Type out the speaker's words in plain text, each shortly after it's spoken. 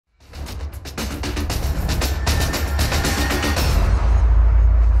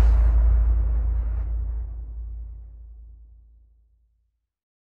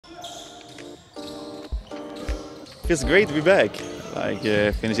feels great to be back. Like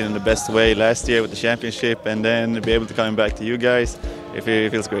finishing in the best way last year with the championship, and then be able to come back to you guys. It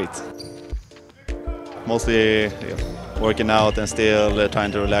feels great. Mostly working out and still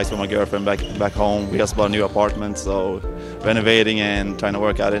trying to relax with my girlfriend back home. We just bought a new apartment, so renovating and trying to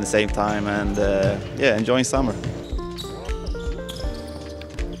work out at the same time, and yeah, enjoying summer.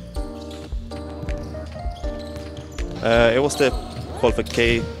 It was the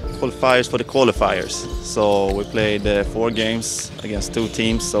qualifiers for the qualifiers. So we played 4 games against 2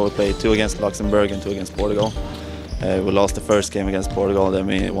 teams. So we played 2 against Luxembourg and 2 against Portugal. We lost the first game against Portugal, then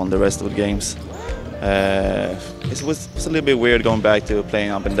we won the rest of the games. It was a little bit weird going back to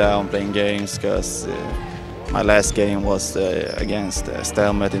playing up and down, playing games, because my last game was against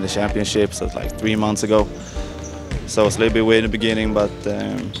Stelmet in the championship, so it's like 3 months ago. So it's a little bit weird in the beginning, but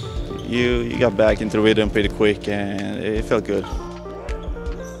you got back into the rhythm pretty quick, and it felt good.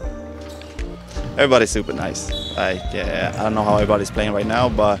 Everybody's super nice. Like I don't know how everybody's playing right now,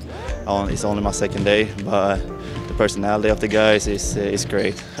 but it's only my second day. But the personality of the guys is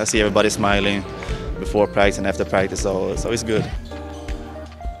great. I see everybody smiling before practice and after practice, so it's good.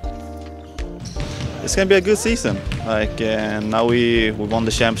 It's gonna be a good season. Like now we won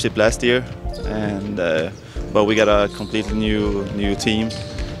the championship last year, and but we got a completely new team.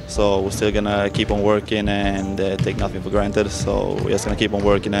 So we're still gonna keep on working and take nothing for granted. So we're just gonna keep on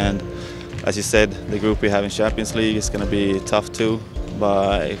working, and as you said, the group we have in Champions League is gonna be tough too.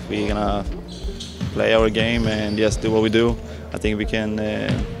 But if we're gonna play our game and just do what we do, I think we can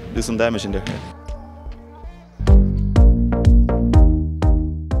do some damage in there.